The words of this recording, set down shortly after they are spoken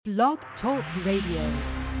Blog Talk Radio.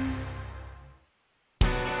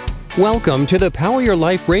 Welcome to the Power Your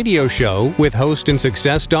Life radio show with host and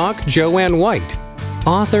success doc Joanne White.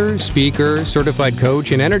 Author, speaker, certified coach,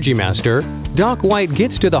 and energy master, Doc White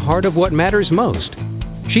gets to the heart of what matters most.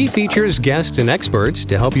 She features guests and experts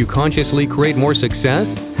to help you consciously create more success,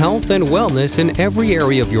 health, and wellness in every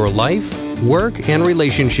area of your life, work, and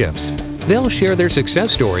relationships. They'll share their success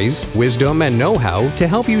stories, wisdom, and know-how to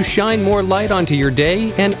help you shine more light onto your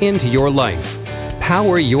day and into your life.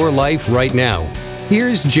 Power your life right now.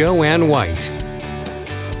 Here's Joanne White.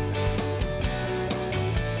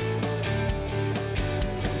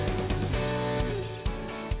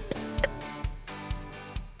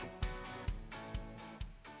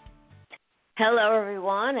 Hello,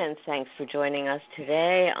 everyone, and thanks for joining us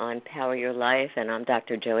today on Power Your Life, and I'm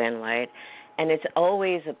Dr. Joanne White, and it's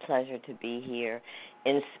always a pleasure to be here.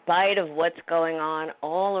 In spite of what's going on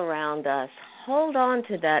all around us, hold on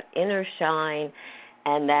to that inner shine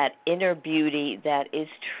and that inner beauty that is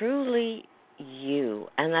truly you,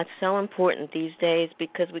 and that's so important these days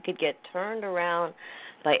because we could get turned around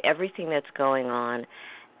by everything that's going on,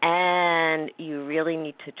 and you really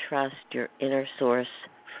need to trust your inner source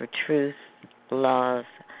for truth, love,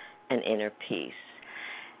 and inner peace.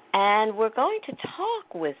 And we're going to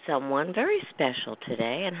talk with someone very special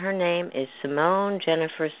today, and her name is Simone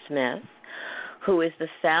Jennifer Smith, who is the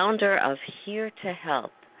founder of Here to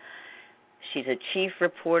Help. She's a chief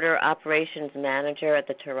reporter, operations manager at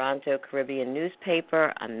the Toronto Caribbean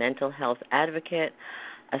newspaper, a mental health advocate,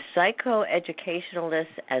 a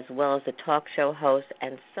psycho-educationalist, as well as a talk show host,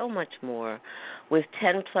 and so much more. With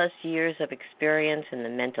 10-plus years of experience in the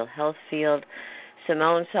mental health field,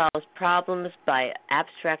 Simone solves problems by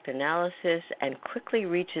abstract analysis and quickly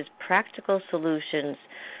reaches practical solutions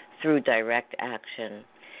through direct action.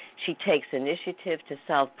 She takes initiative to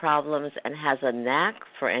solve problems and has a knack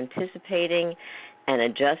for anticipating and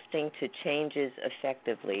adjusting to changes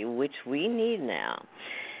effectively, which we need now.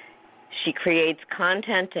 She creates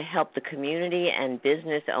content to help the community and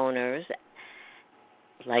business owners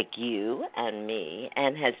like you and me,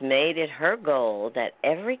 and has made it her goal that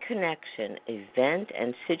every connection, event,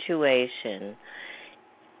 and situation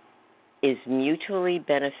is mutually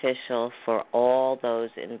beneficial for all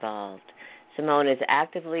those involved. Simone is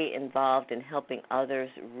actively involved in helping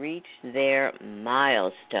others reach their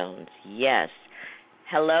milestones. Yes.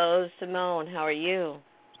 Hello, Simone. How are you?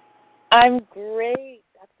 I'm great,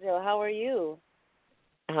 Dr. Jill. How are you?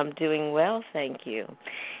 I'm doing well, thank you,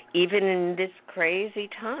 even in this crazy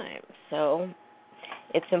time. So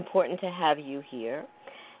it's important to have you here.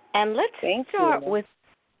 And let's start with,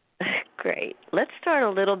 great, let's start a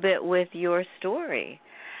little bit with your story.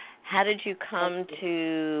 How did you come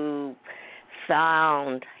to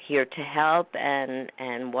found Here to Help,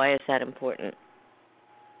 and why is that important?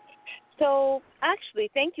 So, actually,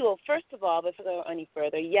 thank you. Well, first of all, before I go any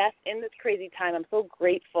further, yes, in this crazy time, I'm so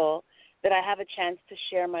grateful that I have a chance to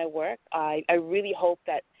share my work. I really hope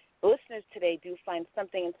that the listeners today do find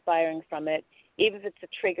something inspiring from it, even if it's a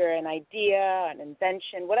trigger, an idea, an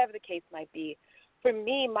invention, whatever the case might be. For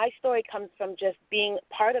me, my story comes from just being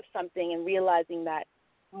part of something and realizing that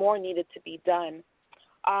more needed to be done.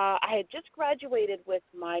 I had just graduated with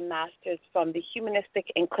my master's from the Humanistic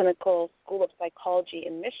and Clinical School of Psychology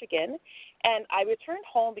in Michigan, and I returned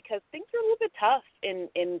home because things were a little bit tough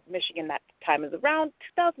in Michigan that time. It was around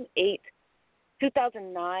 2008,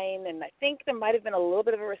 2009, and I think there might have been a little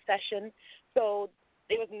bit of a recession, so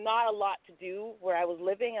there was not a lot to do where I was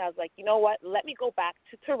living, and I was like, you know what, let me go back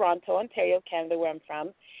to Toronto, Ontario, Canada, where I'm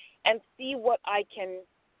from, and see what I can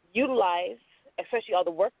utilize, especially all the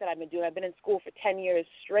work that I've been doing. I've been in school for 10 years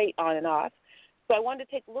straight on and off. So I wanted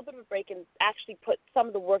to take a little bit of a break and actually put some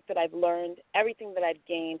of the work that I've learned, everything that I've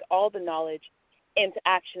gained, all the knowledge into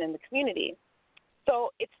action in the community.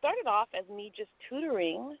 So it started off as me just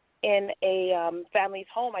tutoring in a family's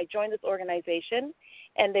home. I joined this organization,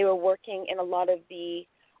 and they were working in a lot of the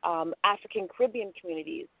African Caribbean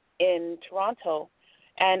communities in Toronto.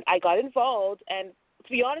 And I got involved, and to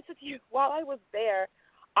be honest with you, while I was there,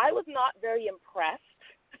 I was not very impressed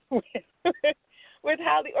with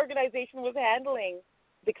how the organization was handling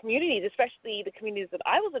the communities, especially the communities that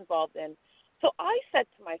I was involved in. So I said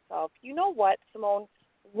to myself, you know what, Simone,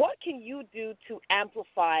 what can you do to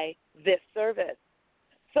amplify this service?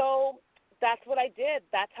 So that's what I did.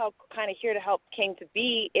 That's how kind of Here to Help came to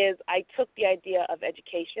be, is I took the idea of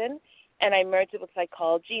education and I merged it with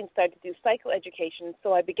psychology and started to do psychoeducation.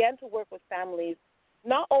 So I began to work with families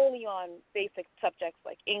not only on basic subjects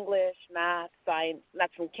like English, math, science, and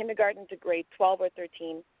that's from kindergarten to grade 12 or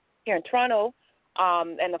 13 here in Toronto,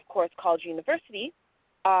 and, of course, college and university,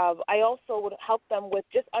 I also would help them with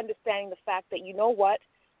just understanding the fact that, you know what,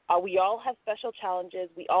 we all have special challenges,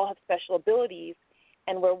 we all have special abilities,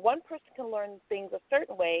 and where one person can learn things a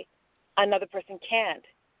certain way, another person can't.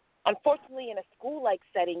 Unfortunately, in a school-like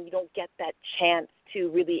setting, you don't get that chance to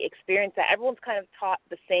really experience that. Everyone's kind of taught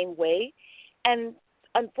the same way, and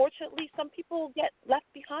unfortunately, some people get left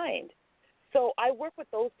behind. So I work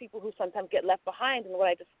with those people who sometimes get left behind, and what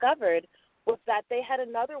I discovered was that they had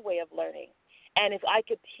another way of learning. And if I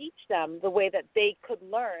could teach them the way that they could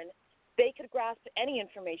learn, they could grasp any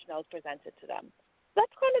information that was presented to them.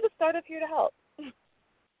 That's kind of the start of Here to Help.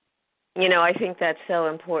 You know, I think that's so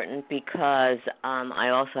important because I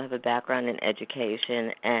also have a background in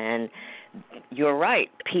education, and you're right,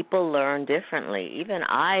 people learn differently. Even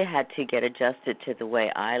I had to get adjusted to the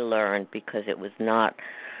way I learned because it was not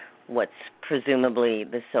what's presumably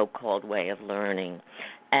the so-called way of learning.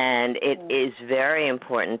 And it is very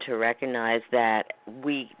important to recognize that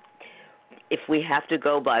if we have to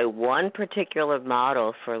go by one particular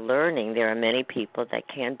model for learning, there are many people that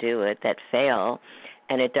can't do it, that fail.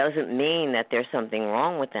 And it doesn't mean that there's something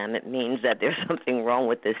wrong with them. It means that there's something wrong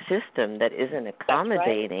with the system that isn't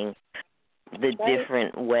accommodating the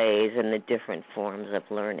different ways and the different forms of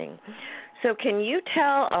learning. So can you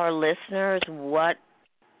tell our listeners what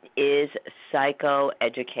is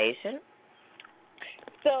psychoeducation?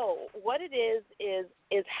 So what it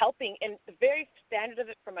is helping, and the very standard of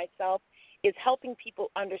it for myself is helping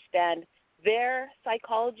people understand their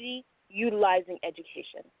psychology utilizing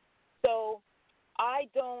education. So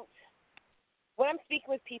when I'm speaking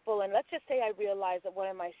with people, and let's just say I realize that one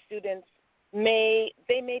of my students may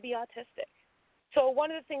be autistic. So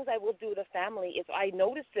one of the things I will do with a family, if I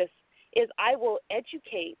notice this, is I will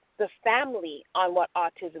educate the family on what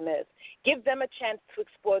autism is, give them a chance to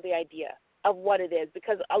explore the idea of what it is,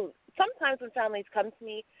 because sometimes when families come to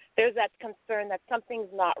me, there's that concern that something's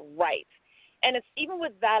not right. And it's even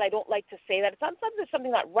with that, I don't like to say that. Sometimes there's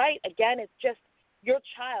something not right. Again, it's just your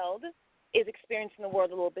child is experiencing the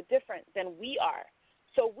world a little bit different than we are.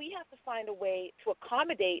 So we have to find a way to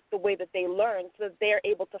accommodate the way that they learn so that they're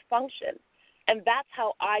able to function. And that's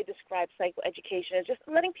how I describe psychoeducation, is just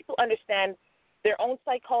letting people understand their own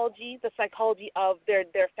psychology, the psychology of their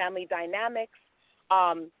family dynamics.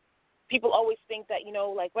 People always think that,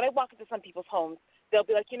 like when I walk into some people's homes, they'll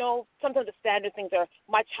be like, sometimes the standard things are,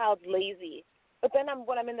 my child's lazy. But then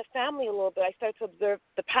when I'm in the family a little bit, I start to observe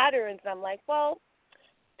the patterns, and I'm like, well,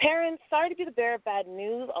 parents, sorry to be the bearer of bad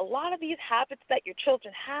news, a lot of these habits that your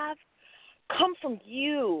children have come from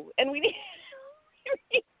you. And we need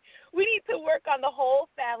to work on the whole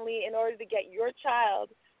family in order to get your child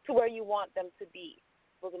to where you want them to be.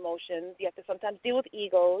 Those emotions, you have to sometimes deal with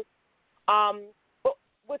egos. But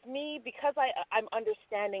with me, because I'm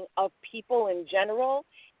understanding of people in general,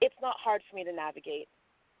 it's not hard for me to navigate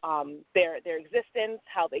their existence,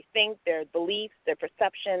 how they think, their beliefs, their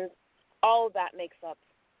perceptions. All of that makes up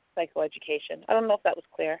psychoeducation. I don't know if that was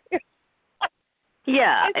clear.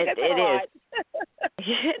 Yeah, it is.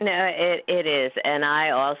 No, it is. And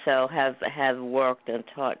I also have worked and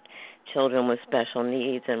taught children with special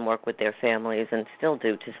needs and work with their families, and still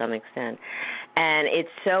do to some extent. And it's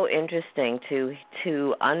so interesting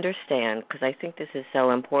to understand, because I think this is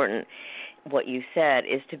so important, what you said,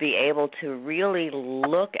 is to be able to really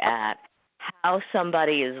look at how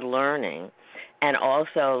somebody is learning. And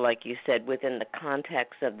also, like you said, within the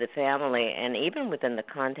context of the family, and even within the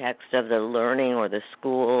context of the learning or the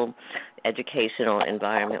school, educational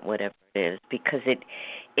environment, whatever it is, because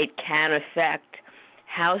it can affect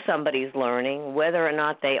how somebody's learning, whether or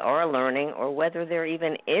not they are learning, or whether they're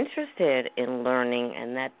even interested in learning,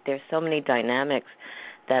 and that there's so many dynamics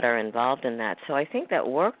that are involved in that. So I think that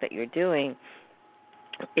work that you're doing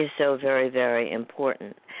is so very, very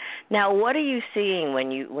important. Now, what are you seeing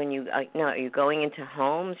when you are you going into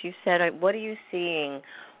homes? You said, what are you seeing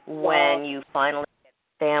when you finally get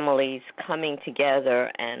families coming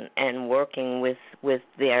together and working with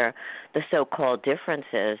the so-called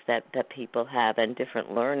differences that people have, and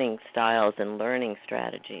different learning styles and learning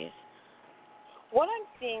strategies? What I'm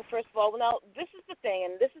seeing, first of all, now this is the thing,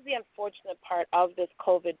 and this is the unfortunate part of this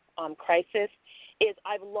COVID crisis, is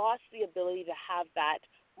I've lost the ability to have that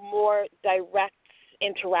more direct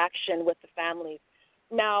interaction with the families.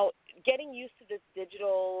 Now, getting used to this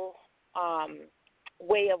digital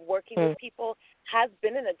way of working with people has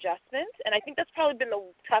been an adjustment, and I think that's probably been the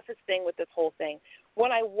toughest thing with this whole thing.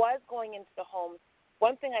 When I was going into the homes,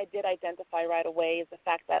 one thing I did identify right away is the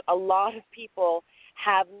fact that a lot of people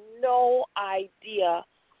have no idea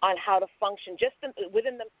on how to function just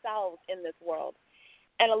within themselves in this world.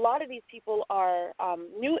 And a lot of these people are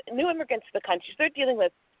new immigrants to the country. So they're dealing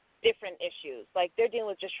with different issues. Like, they're dealing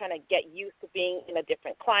with just trying to get used to being in a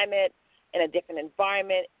different climate, in a different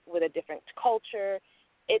environment, with a different culture.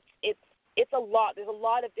 It's a lot. There's a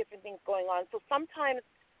lot of different things going on. So sometimes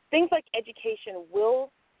things like education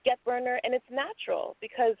will get burner, and it's natural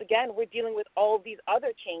because, again, we're dealing with all of these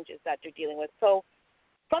other changes that they're dealing with. So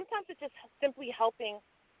sometimes it's just simply helping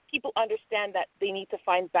people understand that they need to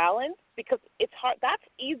find balance, because it's hard. That's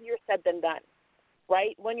easier said than done,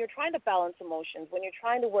 right? When you're trying to balance emotions, when you're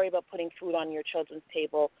trying to worry about putting food on your children's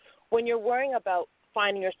table, when you're worrying about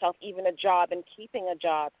finding yourself even a job and keeping a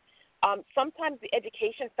job, sometimes the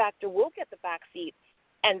education factor will get the backseat.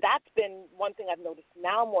 And that's been one thing I've noticed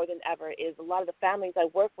now more than ever is a lot of the families I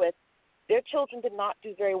work with, their children did not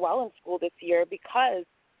do very well in school this year because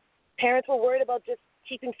parents were worried about just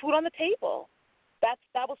keeping food on the table.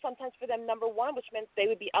 That was sometimes for them number one, which meant they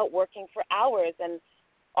would be out working for hours. And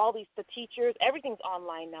all the teachers, everything's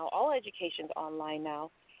online now. All education's online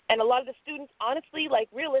now. And a lot of the students, honestly, like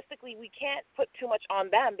realistically, we can't put too much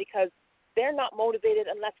on them because they're not motivated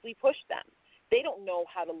unless we push them. They don't know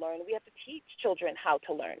how to learn. We have to teach children how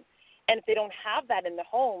to learn. And if they don't have that in the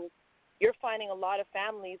homes, you're finding a lot of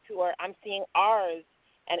families who are, I'm seeing R's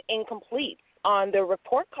and incompletes on their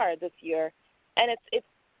report card this year. And it's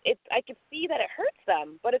I can see that it hurts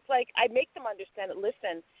them, but it's like I make them understand that,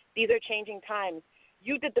 listen, these are changing times.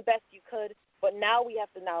 You did the best you could, but now we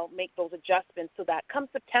have to now make those adjustments so that come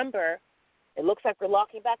September, it looks like we're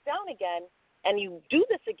locking back down again, and you do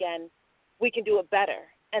this again, we can do it better,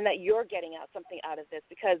 and that you're getting out something out of this,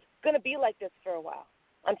 because it's going to be like this for a while,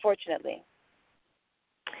 unfortunately.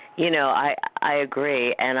 You know, I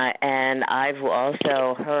agree, and I've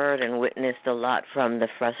also heard and witnessed a lot from the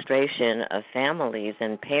frustration of families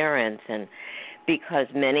and parents, and because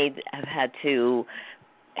many have had to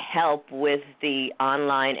help with the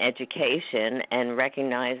online education and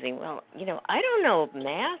recognizing, well, you know, I don't know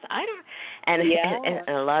math, and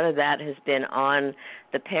a lot of that has been on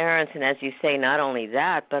the parents, and as you say, not only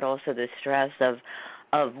that, but also the stress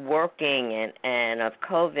of working and of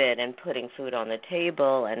COVID and putting food on the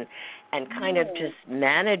table and kind of just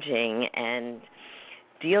managing and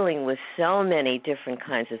dealing with so many different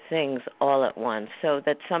kinds of things all at once, so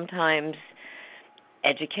that sometimes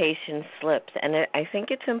education slips. And I think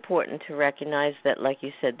it's important to recognize that, like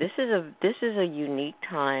you said, this is a unique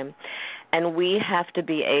time, and we have to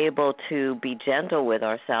be able to be gentle with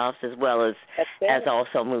ourselves as well as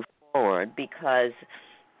also move forward, because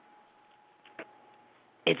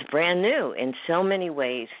it's brand new in so many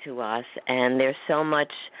ways to us, and there's so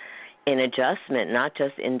much in adjustment, not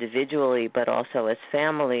just individually, but also as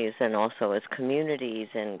families and also as communities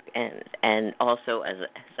and also as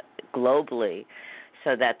globally.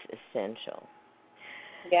 So that's essential.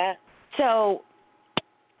 Yeah. So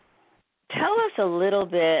tell us a little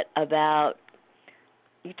bit about,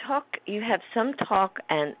 you have some talk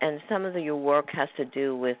and some of your work has to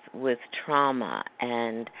do with trauma,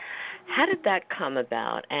 and how did that come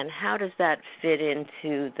about, and how does that fit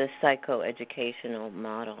into the psychoeducational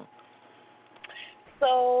model?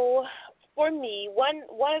 So for me, one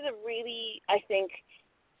of the really, I think,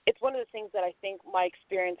 it's one of the things that I think my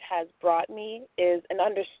experience has brought me is an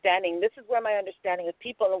understanding. This is where my understanding of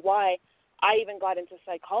people and why I even got into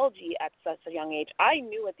psychology at such a young age. I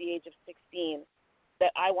knew at the age of 16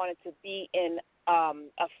 that I wanted to be in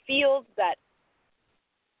a field that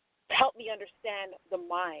helped me understand the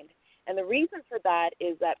mind. And the reason for that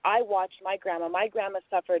is that I watched my grandma. My grandma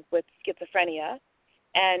suffered with schizophrenia,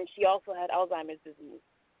 and she also had Alzheimer's disease.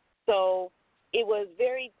 So it was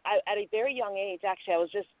at a very young age, actually, I was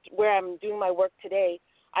just where I'm doing my work today.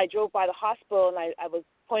 I drove by the hospital, and I was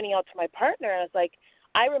pointing out to my partner, and I was like,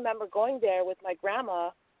 I remember going there with my grandma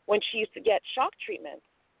when she used to get shock treatment.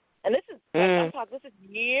 And this is this is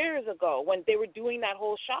years ago when they were doing that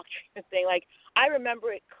whole shock treatment thing. Like, I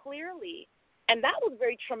remember it clearly. And that was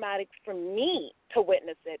very traumatic for me to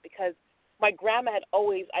witness it, because my grandma I'd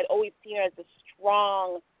always seen her as a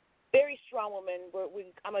strong, very strong woman.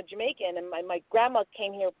 I'm a Jamaican, and my grandma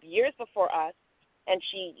came here years before us, and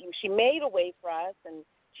she made a way for us, and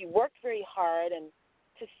she worked very hard, and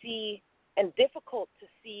difficult to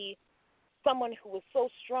see someone who was so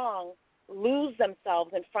strong lose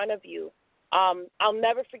themselves in front of you. I'll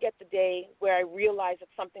never forget the day where I realized that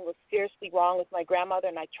something was seriously wrong with my grandmother,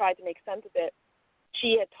 and I tried to make sense of it.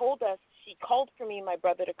 She had told us, she called for me and my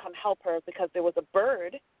brother to come help her because there was a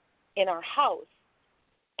bird in our house.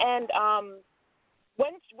 And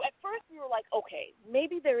at first we were like, okay,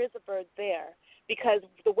 maybe there is a bird there, because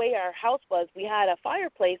the way our house was, we had a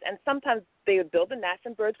fireplace, and sometimes they would build a nest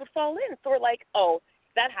and birds would fall in. So we're like, oh,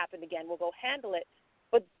 that happened again. We'll go handle it.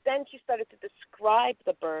 But then she started to describe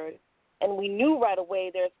the bird, and we knew right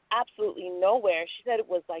away there's absolutely nowhere. She said it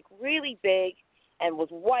was like really big and was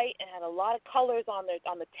white and had a lot of colors on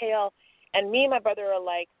the tail. And me and my brother are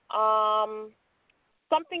like,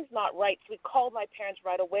 something's not right. So we called my parents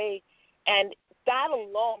right away. And that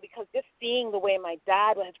alone, because just seeing the way my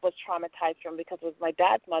dad was traumatized from, because it was my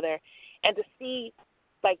dad's mother, and to see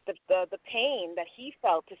like the pain that he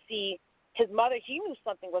felt, to see his mother, he knew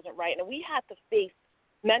something wasn't right. And we had to face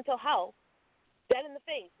mental health dead in the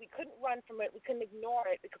face. We couldn't run from it. We couldn't ignore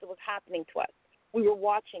it because it was happening to us. We were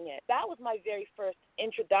watching it. That was my very first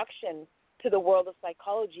introduction to the world of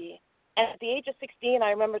psychology. And at the age of 16,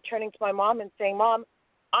 I remember turning to my mom and saying, Mom,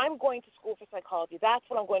 I'm going to school for psychology. That's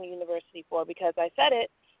what I'm going to university for, because I said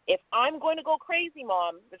it. If I'm going to go crazy,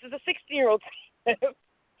 Mom, this is a 16-year-old.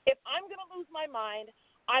 If I'm going to lose my mind,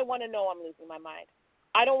 I want to know I'm losing my mind.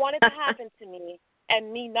 I don't want it to happen to me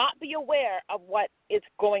and me not be aware of what is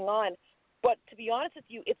going on. But to be honest with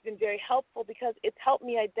you, it's been very helpful because it's helped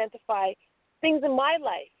me identify things in my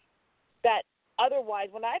life that otherwise,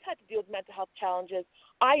 when I've had to deal with mental health challenges,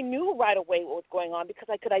 I knew right away what was going on because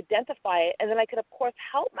I could identify it, and then I could, of course,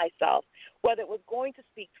 help myself, whether it was going to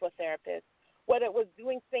speak to a therapist, whether it was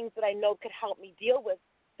doing things that I know could help me deal with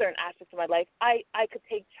certain aspects of my life. I could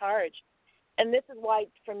take charge. And this is why,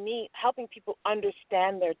 for me, helping people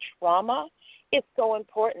understand their trauma is so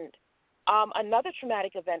important. Another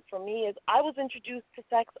traumatic event for me is I was introduced to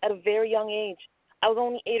sex at a very young age. I was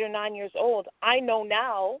only 8 or 9 years old. I know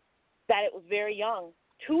now that it was very young,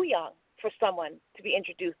 too young for someone to be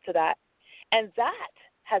introduced to that. And that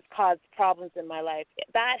has caused problems in my life.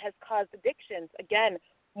 That has caused addictions. Again,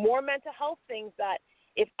 more mental health things that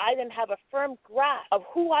if I didn't have a firm grasp of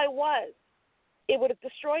who I was, it would have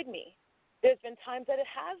destroyed me. There's been times that it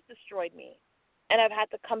has destroyed me, and I've had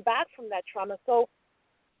to come back from that trauma. So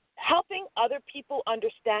helping other people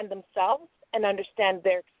understand themselves and understand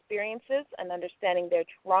their experiences and understanding their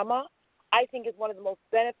trauma, I think is one of the most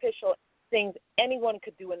beneficial things anyone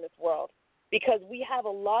could do in this world, because we have a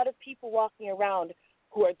lot of people walking around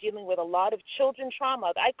who are dealing with a lot of children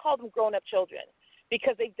trauma. I call them grown-up children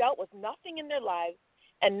because they dealt with nothing in their lives,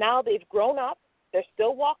 and now they've grown up. They're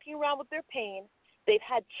still walking around with their pain. They've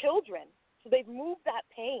had children, so they've moved that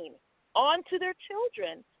pain onto their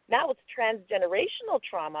children. Now it's transgenerational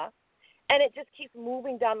trauma, and it just keeps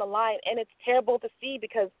moving down the line, and it's terrible to see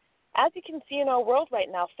because, as you can see in our world right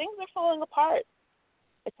now, things are falling apart.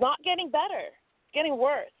 It's not getting better. It's getting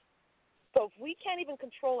worse. So if we can't even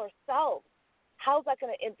control ourselves, how's that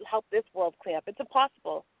going to help this world clean up? It's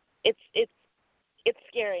impossible. It's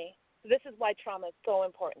scary. So this is why trauma is so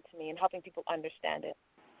important to me and helping people understand it.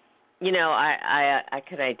 You know, I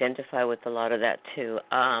could identify with a lot of that, too.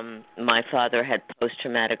 My father had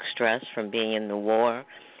post-traumatic stress from being in the war.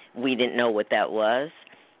 We didn't know what that was,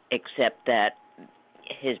 except that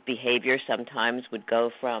his behavior sometimes would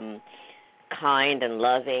go from kind and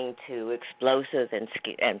loving to explosive,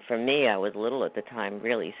 and for me, I was little at the time,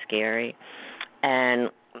 really scary. And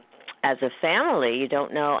as a family, you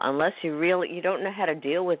don't know unless you don't know how to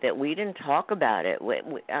deal with it. We didn't talk about it.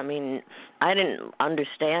 I didn't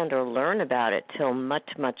understand or learn about it till much,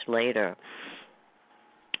 much later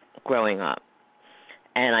growing up.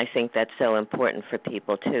 And I think that's so important for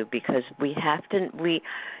people too, because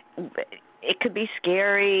it could be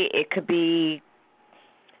scary, it could be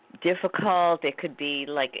difficult, it could be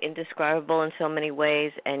like indescribable in so many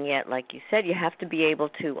ways, and yet, like you said, you have to be able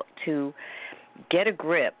to get a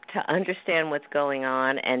grip, to understand what's going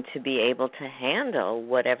on, and to be able to handle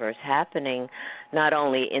whatever's happening, not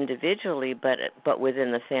only individually but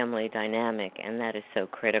within the family dynamic, and that is so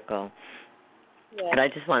critical. Yeah. But I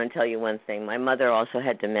just want to tell you one thing. My mother also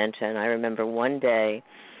had dementia, and I remember one day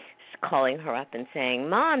calling her up and saying,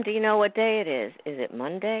 Mom, do you know what day it is? Is it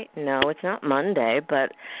Monday? No, it's not Monday,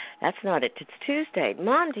 but that's not it. It's Tuesday.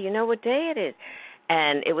 Mom, do you know what day it is?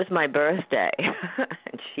 And it was my birthday.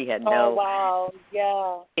 And she had Oh, wow,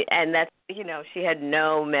 yeah. And that's, she had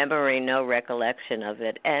no memory, no recollection of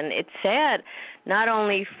it. And it's sad, not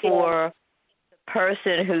only for the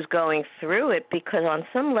person who's going through it, because on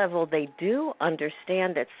some level they do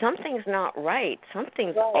understand that something's not right,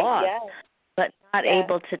 something's off. Yeah. But not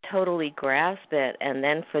able to totally grasp it, and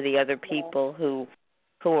then for the other people who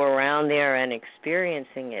are around there and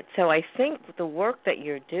experiencing it. So I think the work that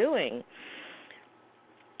you're doing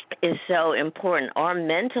is so important. Our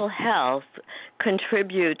mental health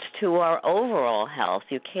contributes to our overall health.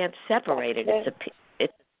 You can't separate it.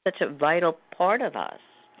 It's such a vital part of us.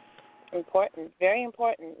 Important, very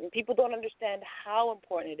important. And people don't understand how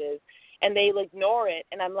important it is, and they ignore it.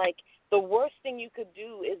 And I'm like, the worst thing you could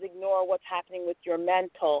do is ignore what's happening with your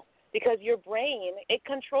mental, because your brain, it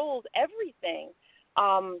controls everything.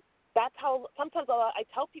 That's how sometimes I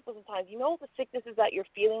tell people sometimes, the sicknesses that you're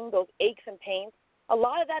feeling, those aches and pains, a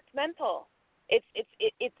lot of that's mental.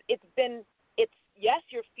 Yes,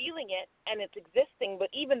 you're feeling it and it's existing, but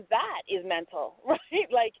even that is mental, right?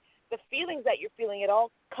 Like the feelings that you're feeling, it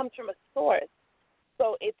all comes from a source.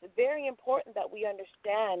 So it's very important that we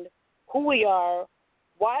understand who we are,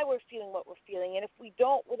 why we're feeling what we're feeling, and if we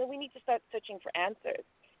don't, well, then we need to start searching for answers.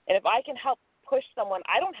 And if I can help push someone,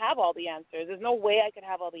 I don't have all the answers. There's no way I could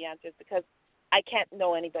have all the answers because I can't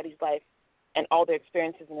know anybody's life and all their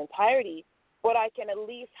experiences in entirety, but I can at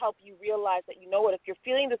least help you realize that, if you're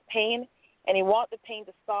feeling this pain and you want the pain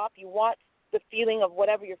to stop, you want the feeling of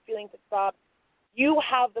whatever you're feeling to stop, you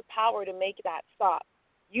have the power to make that stop.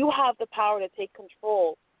 You have the power to take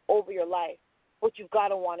control over your life, but you've got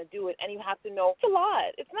to want to do it, and you have to know it's a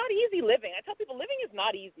lot. It's not easy living. I tell people living is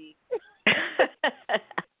not easy.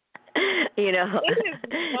 It is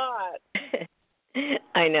not.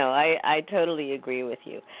 I know. I totally agree with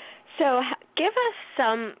you. So give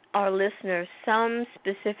us our listeners, some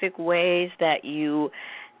specific ways that you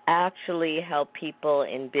actually help people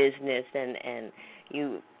in business and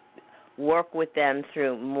you work with them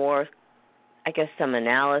through more, I guess, some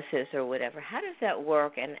analysis or whatever. How does that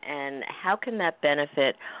work, and how can that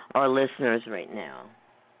benefit our listeners right now?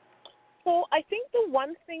 So I think the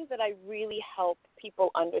one thing that I really help people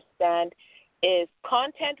understand is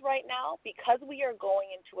content right now. Because we are going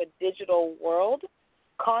into a digital world,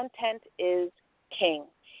 content is king.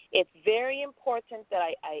 It's very important that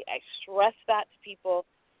I stress that to people.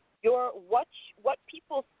 What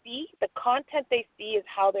people see, the content they see is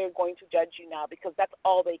how they're going to judge you now, because that's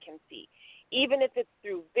all they can see. Even if it's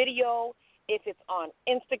through video, if it's on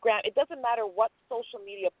Instagram, it doesn't matter what social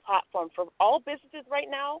media platform. For all businesses right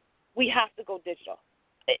now, we have to go digital.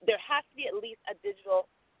 There has to be at least a digital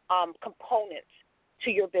component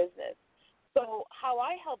to your business. So how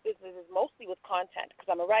I help businesses is mostly with content, because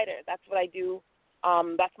I'm a writer. That's what I do.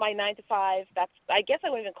 That's my 9 to 5. I guess I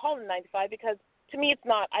wouldn't even call it a 9 to 5, because to me it's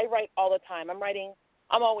not. I write all the time.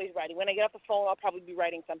 I'm always writing. When I get off the phone, I'll probably be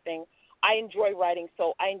writing something. I enjoy writing,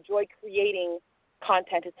 so I enjoy creating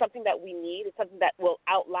content. It's something that we need. It's something that will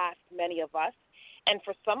outlast many of us. And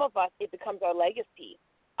for some of us, it becomes our legacy.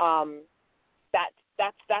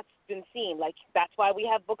 That's been seen. Like, that's why we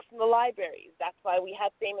have books in the libraries. That's why we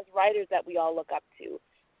have famous writers that we all look up to.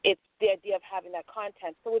 It's the idea of having that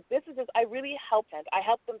content. So with businesses, I really help them. I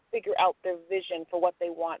help them figure out their vision for what they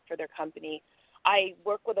want for their company. I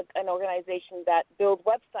work with an organization that builds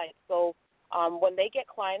websites. So when they get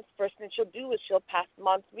clients, first thing she'll do is she'll pass them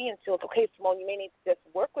on to me, and she'll, okay, Simone, you may need to just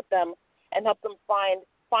work with them and help them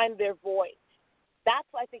find their voice. That's,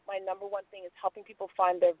 I think, my number one thing is helping people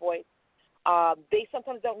find their voice. They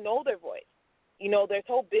sometimes don't know their voice. They're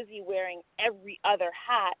so busy wearing every other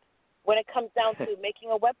hat when it comes down to making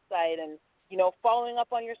a website and, following up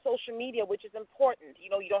on your social media, which is important. You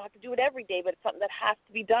don't have to do it every day, but it's something that has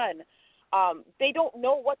to be done. They don't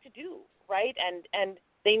know what to do, right? And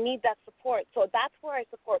they need that support. So that's where I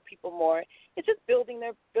support people more. It's just building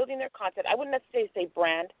their content. I wouldn't necessarily say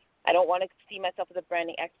brand. I don't want to see myself as a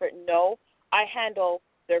branding expert. No, I handle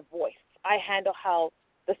their voice. I handle how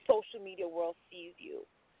the social media world sees you.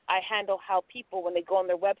 I handle how people, when they go on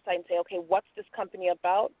their website and say, okay, what's this company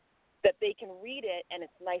about, that they can read it and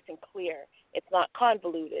it's nice and clear. It's not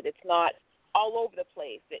convoluted. It's not all over the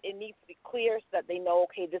place. It needs to be clear so that they know,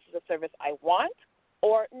 okay, this is a service I want,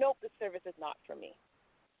 or nope, this service is not for me.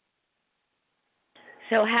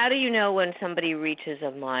 So how do you know when somebody reaches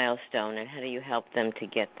a milestone, and how do you help them to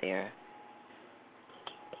get there?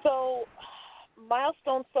 So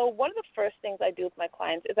milestones, so one of the first things I do with my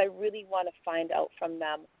clients is I really want to find out from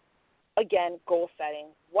them, again, goal setting.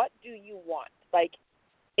 What do you want? Like,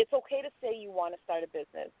 it's okay to say you want to start a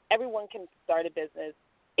business. Everyone can start a business.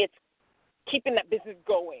 It's keeping that business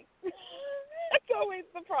going. That's always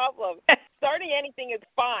the problem. Starting anything is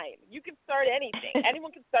fine. You can start anything.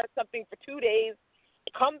 Anyone can start something for 2 days.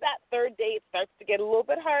 Come that third day, it starts to get a little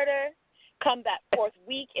bit harder. Come that fourth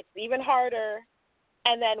week, it's even harder.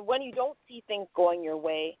 And then when you don't see things going your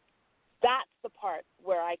way, that's the part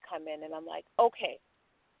where I come in and I'm like, okay,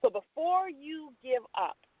 so before you give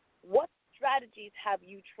up, what strategies have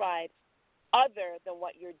you tried other than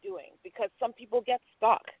what you're doing? Because some people get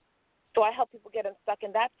stuck. So I help people get unstuck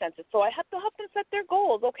in that sense. So I have to help them set their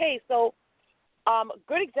goals. Okay, so a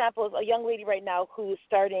good example is a young lady right now who is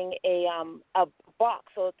starting a box.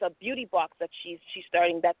 So it's a beauty box that she's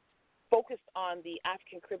starting that's focused on the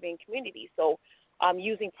African Caribbean community. So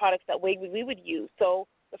using products that we would use. So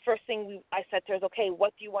the first thing I said to her is, okay,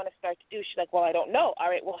 what do you want to start to do? She's like, well, I don't know. All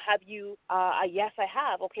right, well, have you, yes, I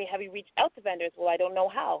have. Okay, have you reached out to vendors? Well, I don't know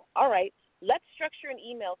how. All right, let's structure an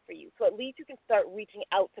email for you so at least you can start reaching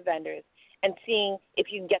out to vendors and seeing if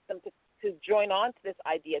you can get them to join on to this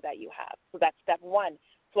idea that you have. So that's step one.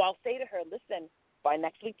 So I'll say to her, listen, by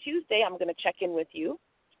next week Tuesday, I'm going to check in with you,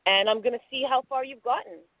 and I'm going to see how far you've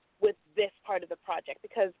gotten with this part of the project,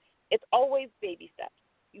 because it's always baby steps.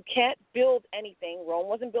 You can't build anything. Rome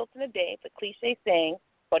wasn't built in a day. It's a cliche saying,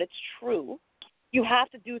 but it's true. You have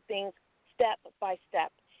to do things step by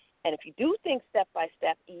step. And if you do things step by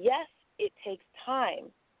step, yes, it takes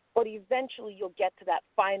time, but eventually you'll get to that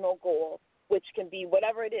final goal, which can be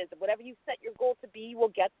whatever it is. Whatever you set your goal to be, you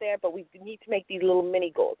will get there, but we need to make these little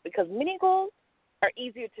mini goals, because mini goals are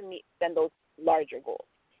easier to meet than those larger goals.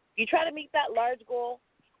 If you try to meet that large goal,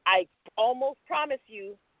 I almost promise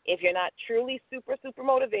you, if you're not truly super, super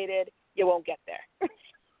motivated, you won't get there.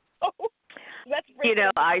 So let's bring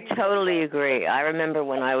I totally agree. I remember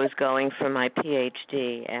when I was going for my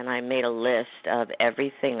PhD, and I made a list of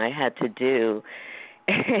everything I had to do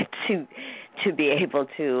to be able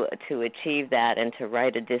to achieve that, and to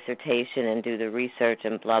write a dissertation and do the research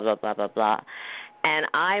and blah, blah, blah, blah, blah. And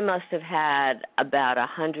I must have had about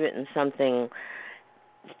 100 and something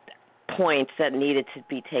points that needed to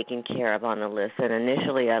be taken care of on the list. And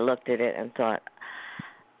initially I looked at it and thought,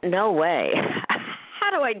 no way.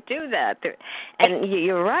 How do I do that? And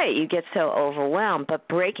you're right, you get so overwhelmed. But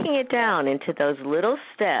breaking it down into those little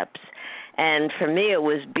steps, and for me it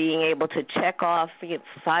was being able to check off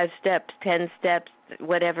 5 steps, 10 steps,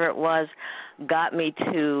 whatever it was, got me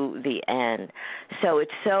to the end. So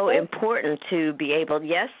it's so important to be able,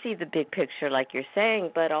 yes, see the big picture like you're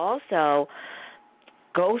saying, but also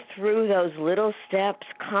go through those little steps,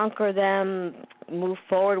 conquer them, move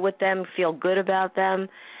forward with them, feel good about them,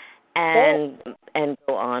 and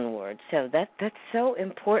go onward. So that's so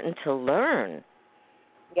important to learn.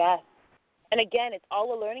 Yes. And again, it's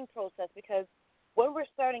all a learning process, because when we're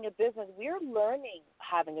starting a business, we're learning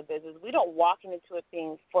having a business. We don't walk into it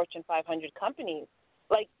being Fortune 500 companies.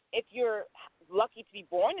 Like, if you're lucky to be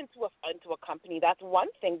born into a company, that's one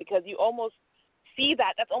thing, because you almost see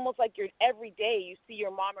that. That's almost like your every day. You see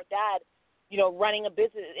your mom or dad, running a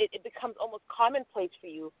business. It becomes almost commonplace for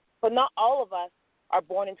you. But not all of us are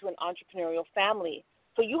born into an entrepreneurial family.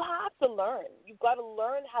 So you have to learn. You've got to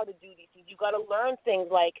learn how to do these things. You've got to learn things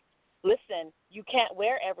like, listen, you can't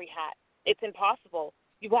wear every hat. It's impossible.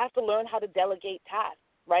 You have to learn how to delegate tasks,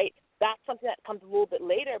 right? That's something that comes a little bit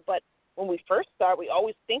later, but when we first start, we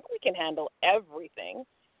always think we can handle everything.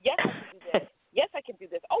 Yes, I can do this. Yes, I can do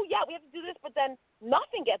this. Oh, yeah, we have to do this, but then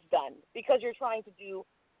nothing gets done because you're trying to do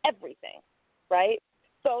everything, right?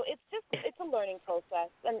 So it's a learning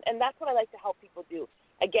process, and that's what I like to help people do.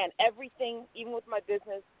 Again, everything, even with my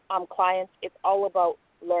business clients, it's all about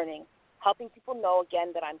learning, helping people know,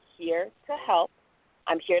 again, that I'm here to help.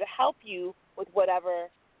 I'm here to help you with whatever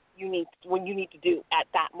you need to do at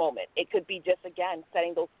that moment. It could be just, again,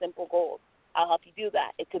 setting those simple goals. I'll help you do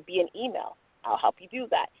that. It could be an email. I'll help you do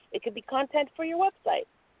that. It could be content for your website.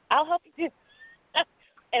 I'll help you do that.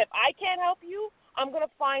 And if I can't help you, I'm going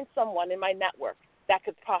to find someone in my network that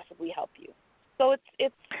could possibly help you. So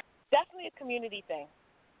it's definitely a community thing.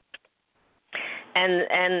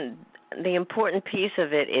 And the important piece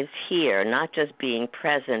of it is here, not just being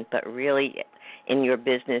present, but really in your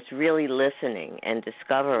business, really listening and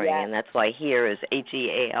discovering. Yes. And that's why here is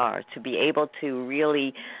HEAR, to be able to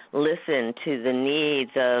really listen to the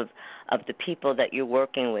needs of the people that you're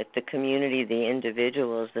working with, the community, the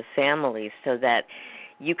individuals, the families, so that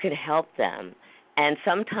you can help them. And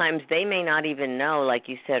sometimes they may not even know, like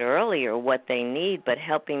you said earlier, what they need, but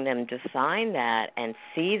helping them define that and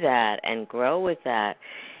see that and grow with that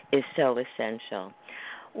is so essential.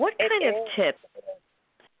 What kind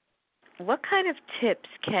of tips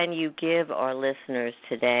can you give our listeners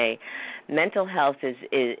today? Mental health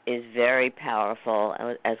is very powerful,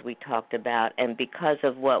 as we talked about, and because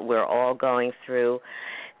of what we're all going through,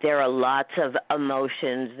 there are lots of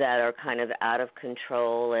emotions that are kind of out of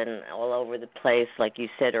control and all over the place, like you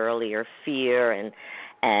said earlier, fear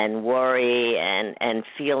and worry and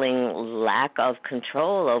feeling lack of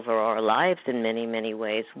control over our lives in many, many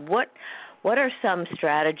ways. What are some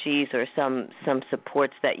strategies or some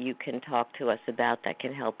supports that you can talk to us about that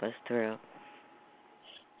can help us through?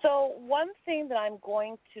 So one thing that I'm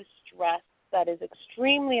going to stress that is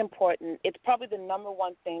extremely important, it's probably the number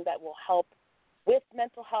one thing that will help with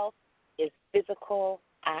mental health, is physical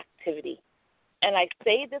activity. And I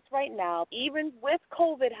say this right now, even with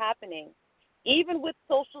COVID happening, even with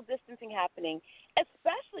social distancing happening,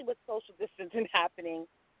 especially with social distancing happening,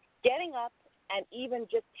 getting up and even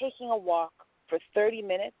just taking a walk for 30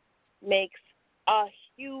 minutes makes a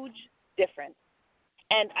huge difference.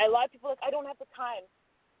 And a lot of people are like, I don't have the time.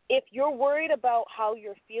 If you're worried about how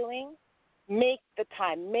you're feeling, make the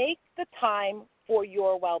time. Make the time for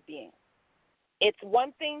your well-being. It's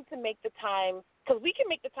one thing to make the time, because we can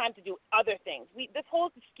make the time to do other things. This whole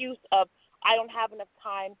excuse of, I don't have enough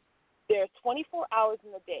time, there's 24 hours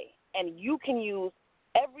in the day, and you can use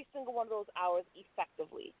every single one of those hours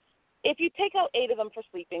effectively. If you take out 8 of them for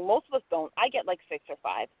sleeping, most of us don't. I get like 6 or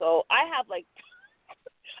 5. So I have like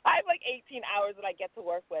 18 hours that I get to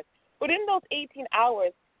work with. But in those 18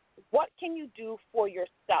 hours, what can you do for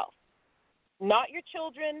yourself? Not your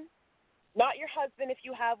children, not your husband if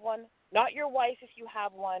you have one, not your wife if you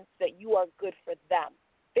have one, that you are good for them.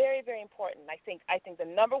 Very, very important. I think the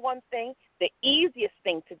number one thing, the easiest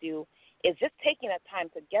thing to do is just taking that time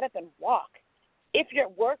to get up and walk. If you're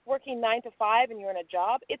at work, working 9 to 5 and you're in a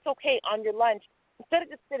job, it's okay on your lunch. Instead of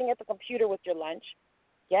just sitting at the computer with your lunch,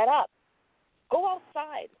 get up. Go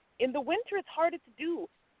outside. In the winter, it's harder to do.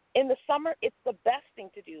 In the summer, it's the best thing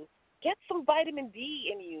to do. Get some vitamin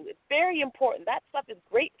D in you. It's very important. That stuff is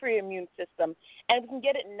great for your immune system, and we can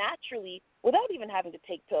get it naturally without even having to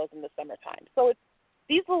take pills in the summertime. So it's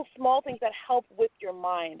these little small things that help with your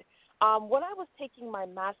mind. When I was taking my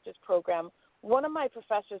master's program, one of my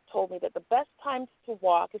professors told me that the best times to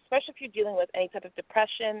walk, especially if you're dealing with any type of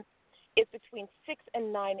depression, is between 6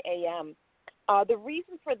 and 9 a.m. The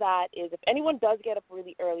reason for that is if anyone does get up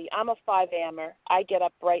really early, I'm a 5 a.m.er. I get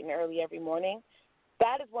up bright and early every morning.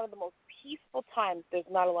 That is one of the most peaceful times. There's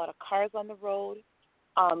not a lot of cars on the road.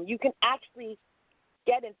 You can actually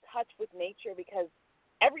get in touch with nature because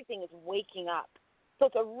everything is waking up. So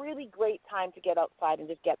it's a really great time to get outside and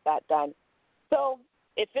just get that done. So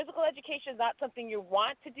if physical education is not something you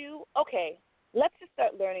want to do, okay, let's just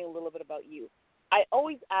start learning a little bit about you. I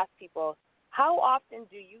always ask people, how often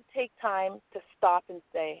do you take time to stop and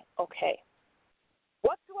say, okay,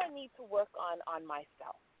 what do I need to work on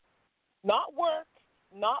myself? Not work,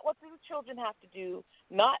 not what do the children have to do,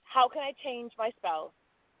 not how can I change my spouse.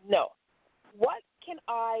 No. What can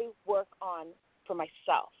I work on for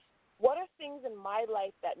myself? What are things in my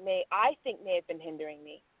life that I think may have been hindering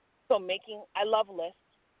me? So I love lists.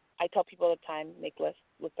 I tell people all the time, make lists.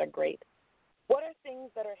 Lists are great. What are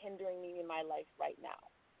things that are hindering me in my life right now?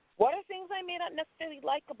 What are things I may not necessarily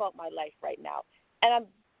like about my life right now? And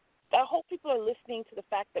I hope people are listening to the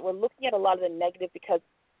fact that we're looking at a lot of the negative, because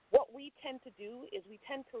what we tend to do is we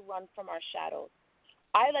tend to run from our shadows.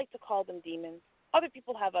 I like to call them demons. Other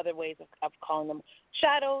people have other ways of calling them.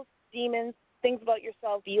 Shadows, demons, things about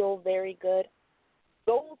yourself feel very good.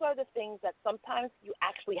 Those are the things that sometimes you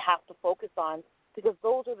actually have to focus on, because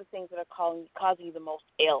those are the things that are causing you the most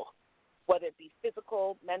ill, whether it be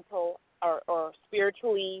physical, mental, or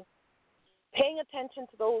spiritually. Paying attention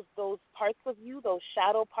to those parts of you, those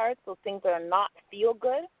shadow parts, those things that are not feel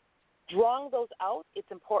good, drawing those out,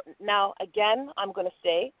 it's important. Now, again, I'm going to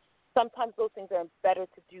say sometimes those things are better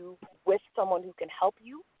to do with someone who can help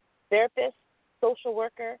you, therapist, social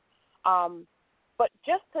worker. But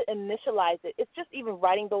just to initialize it, it's just even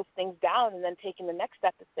writing those things down and then taking the next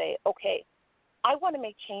step to say, okay, I want to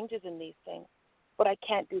make changes in these things, but I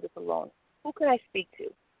can't do this alone. Who can I speak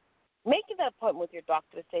to? Making that appointment with your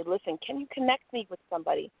doctor to say, listen, can you connect me with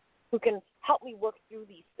somebody who can help me work through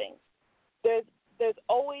these things? There's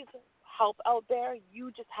always help out there.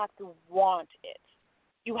 You just have to want it.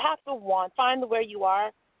 You have to find the way you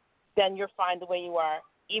are, then you're fine the way you are,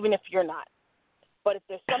 even if you're not. But if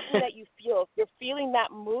there's something that you feel, if you're feeling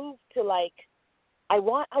that move to like, I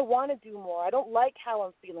want to do more. I don't like how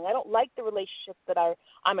I'm feeling. I don't like the relationships that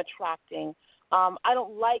I'm attracting. I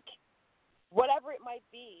don't like whatever it might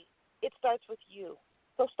be. It starts with you.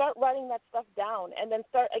 So start writing that stuff down, and then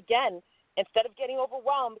start again, instead of getting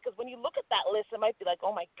overwhelmed, because when you look at that list, it might be like,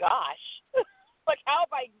 oh my gosh, like how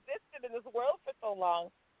have I existed in this world for so long?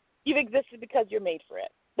 You've existed because you're made for it.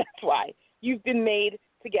 That's why. You've been made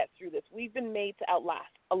to get through this. We've been made to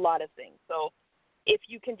outlast a lot of things. So if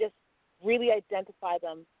you can just really identify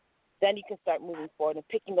them, then you can start moving forward and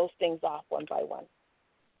picking those things off one by one.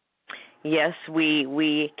 Yes,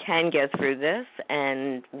 we can get through this,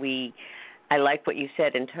 and I like what you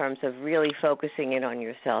said in terms of really focusing in on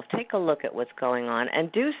yourself. Take a look at what's going on,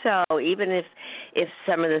 and do so even if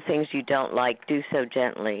some of the things you don't like, do so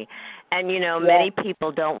gently. And many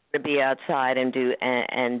people don't want to be outside and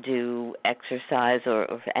do exercise,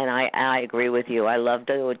 and I agree with you. I love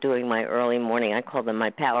doing my early morning. I call them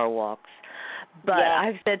my power walks. But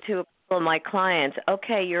I've said to a couple of my clients,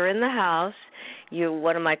 okay, you're in the house.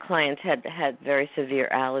 One of my clients had very severe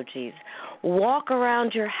allergies. Walk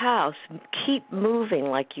around your house. Keep moving,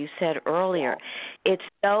 like you said earlier. It's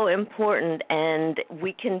so important, and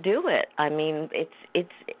we can do it. I mean,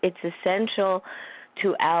 it's essential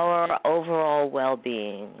to our overall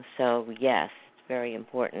well-being. So, yes, it's very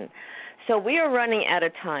important. So we are running out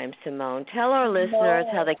of time, Simone. Tell our listeners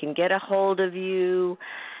how they can get a hold of you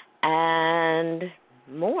and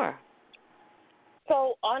more.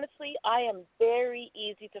 So, honestly, I am very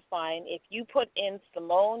easy to find. If you put in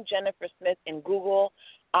Simone Jennifer Smith in Google,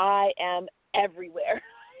 I am everywhere.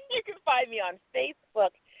 You can find me on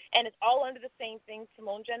Facebook, and it's all under the same thing,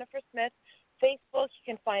 Simone Jennifer Smith. Facebook, you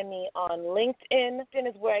can find me on LinkedIn. LinkedIn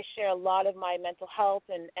is where I share a lot of my mental health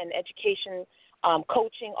and education,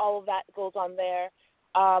 coaching, all of that goes on there.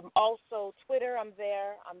 Also, Twitter, I'm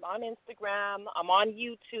there. I'm on Instagram. I'm on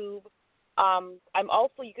YouTube. I'm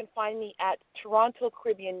also, you can find me at Toronto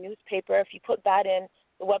Caribbean Newspaper. If you put that in,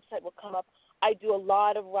 the website will come up. I do a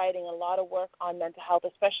lot of writing, a lot of work on mental health,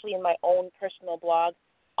 especially in my own personal blog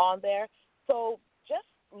on there. So just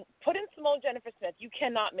put in Simone Jennifer Smith. You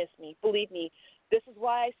cannot miss me. Believe me. This is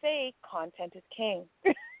why I say content is king.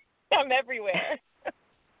 I'm everywhere.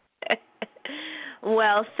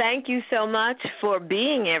 Well, thank you so much for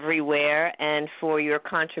being everywhere and for your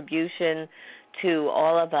contribution to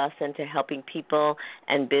all of us and to helping people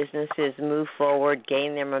and businesses move forward,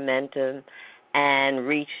 gain their momentum, and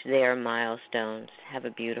reach their milestones. Have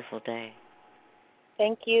a beautiful day.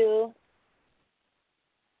 Thank you.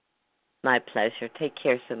 My pleasure. Take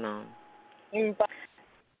care, Simone. Bye.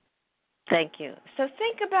 Thank you. So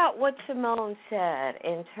think about what Simone said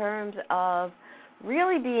in terms of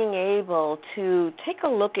really being able to take a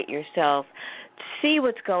look at yourself, see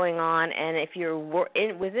what's going on, and if you're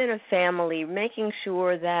within a family, making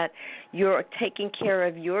sure that you're taking care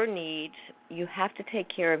of your needs. You have to take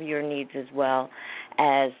care of your needs as well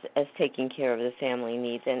as taking care of the family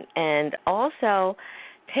needs. And also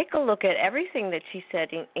take a look at everything that she said,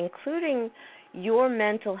 including your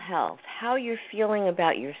mental health, how you're feeling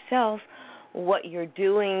about yourself, what you're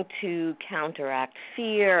doing to counteract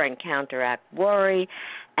fear and counteract worry,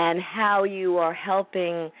 and how you are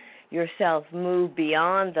helping yourself move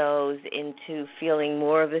beyond those into feeling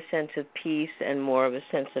more of a sense of peace and more of a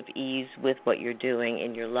sense of ease with what you're doing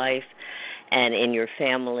in your life and in your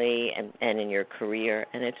family and in your career.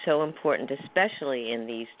 And it's so important, especially in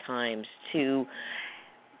these times, to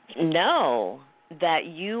know that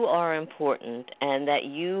you are important and that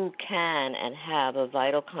you can and have a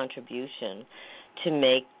vital contribution to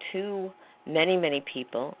make to many, many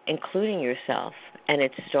people, including yourself, and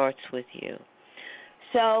it starts with you.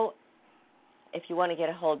 So if you want to get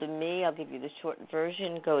a hold of me, I'll give you the short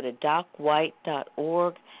version. Go to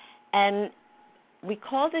docwhite.org. And we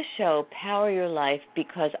call this show Power Your Life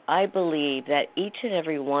because I believe that each and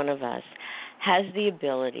every one of us has the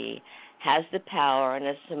ability, has the power, and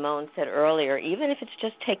as Simone said earlier, even if it's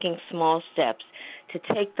just taking small steps, to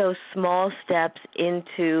take those small steps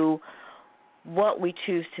into what we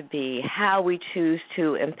choose to be, how we choose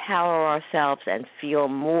to empower ourselves and feel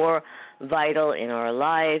more vital in our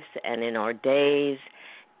lives and in our days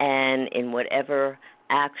and in whatever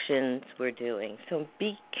actions we're doing. So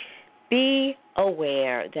be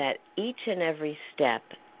aware that each and every step,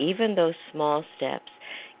 even those small steps,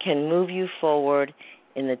 can move you forward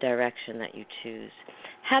in the direction that you choose.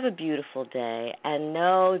 Have a beautiful day and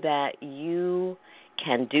know that you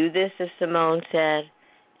can do this, as Simone said,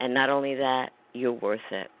 and not only that, you're worth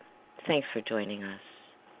it. Thanks for joining us.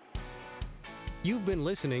 You've been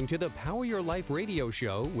listening to the Power Your Life radio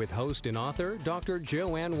show with host and author Dr.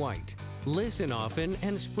 Joanne White. Listen often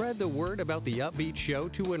and spread the word about the upbeat show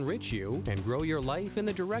to enrich you and grow your life in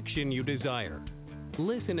the direction you desire.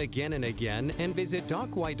 Listen again and again and visit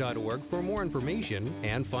docwhite.org for more information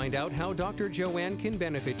and find out how Dr. Joanne can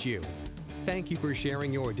benefit you. Thank you for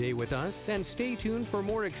sharing your day with us and stay tuned for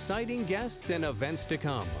more exciting guests and events to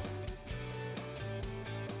come.